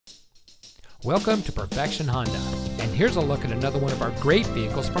Welcome to Perfection Honda, and here's a look at another one of our great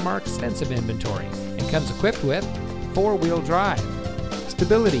vehicles from our extensive inventory, and comes equipped with 4-wheel drive,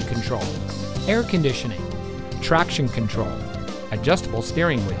 stability control, air conditioning, traction control, adjustable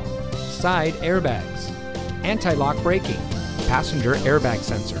steering wheel, side airbags, anti-lock braking, passenger airbag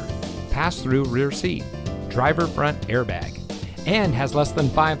sensor, pass-through rear seat, driver front airbag, and has less than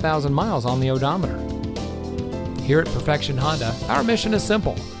 5,000 miles on the odometer. Here at Perfection Honda, our mission is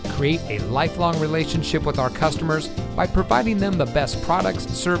simple: create a lifelong relationship with our customers by providing them the best products,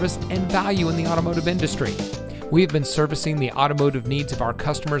 service, and value in the automotive industry. We have been servicing the automotive needs of our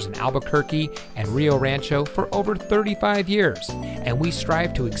customers in Albuquerque and Rio Rancho for over 35 years, and we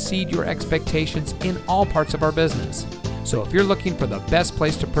strive to exceed your expectations in all parts of our business. So if you're looking for the best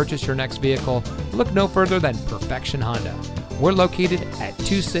place to purchase your next vehicle, look no further than Perfection Honda. We're located at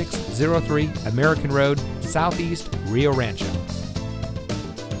 2603 American Road, Southeast Rio Rancho.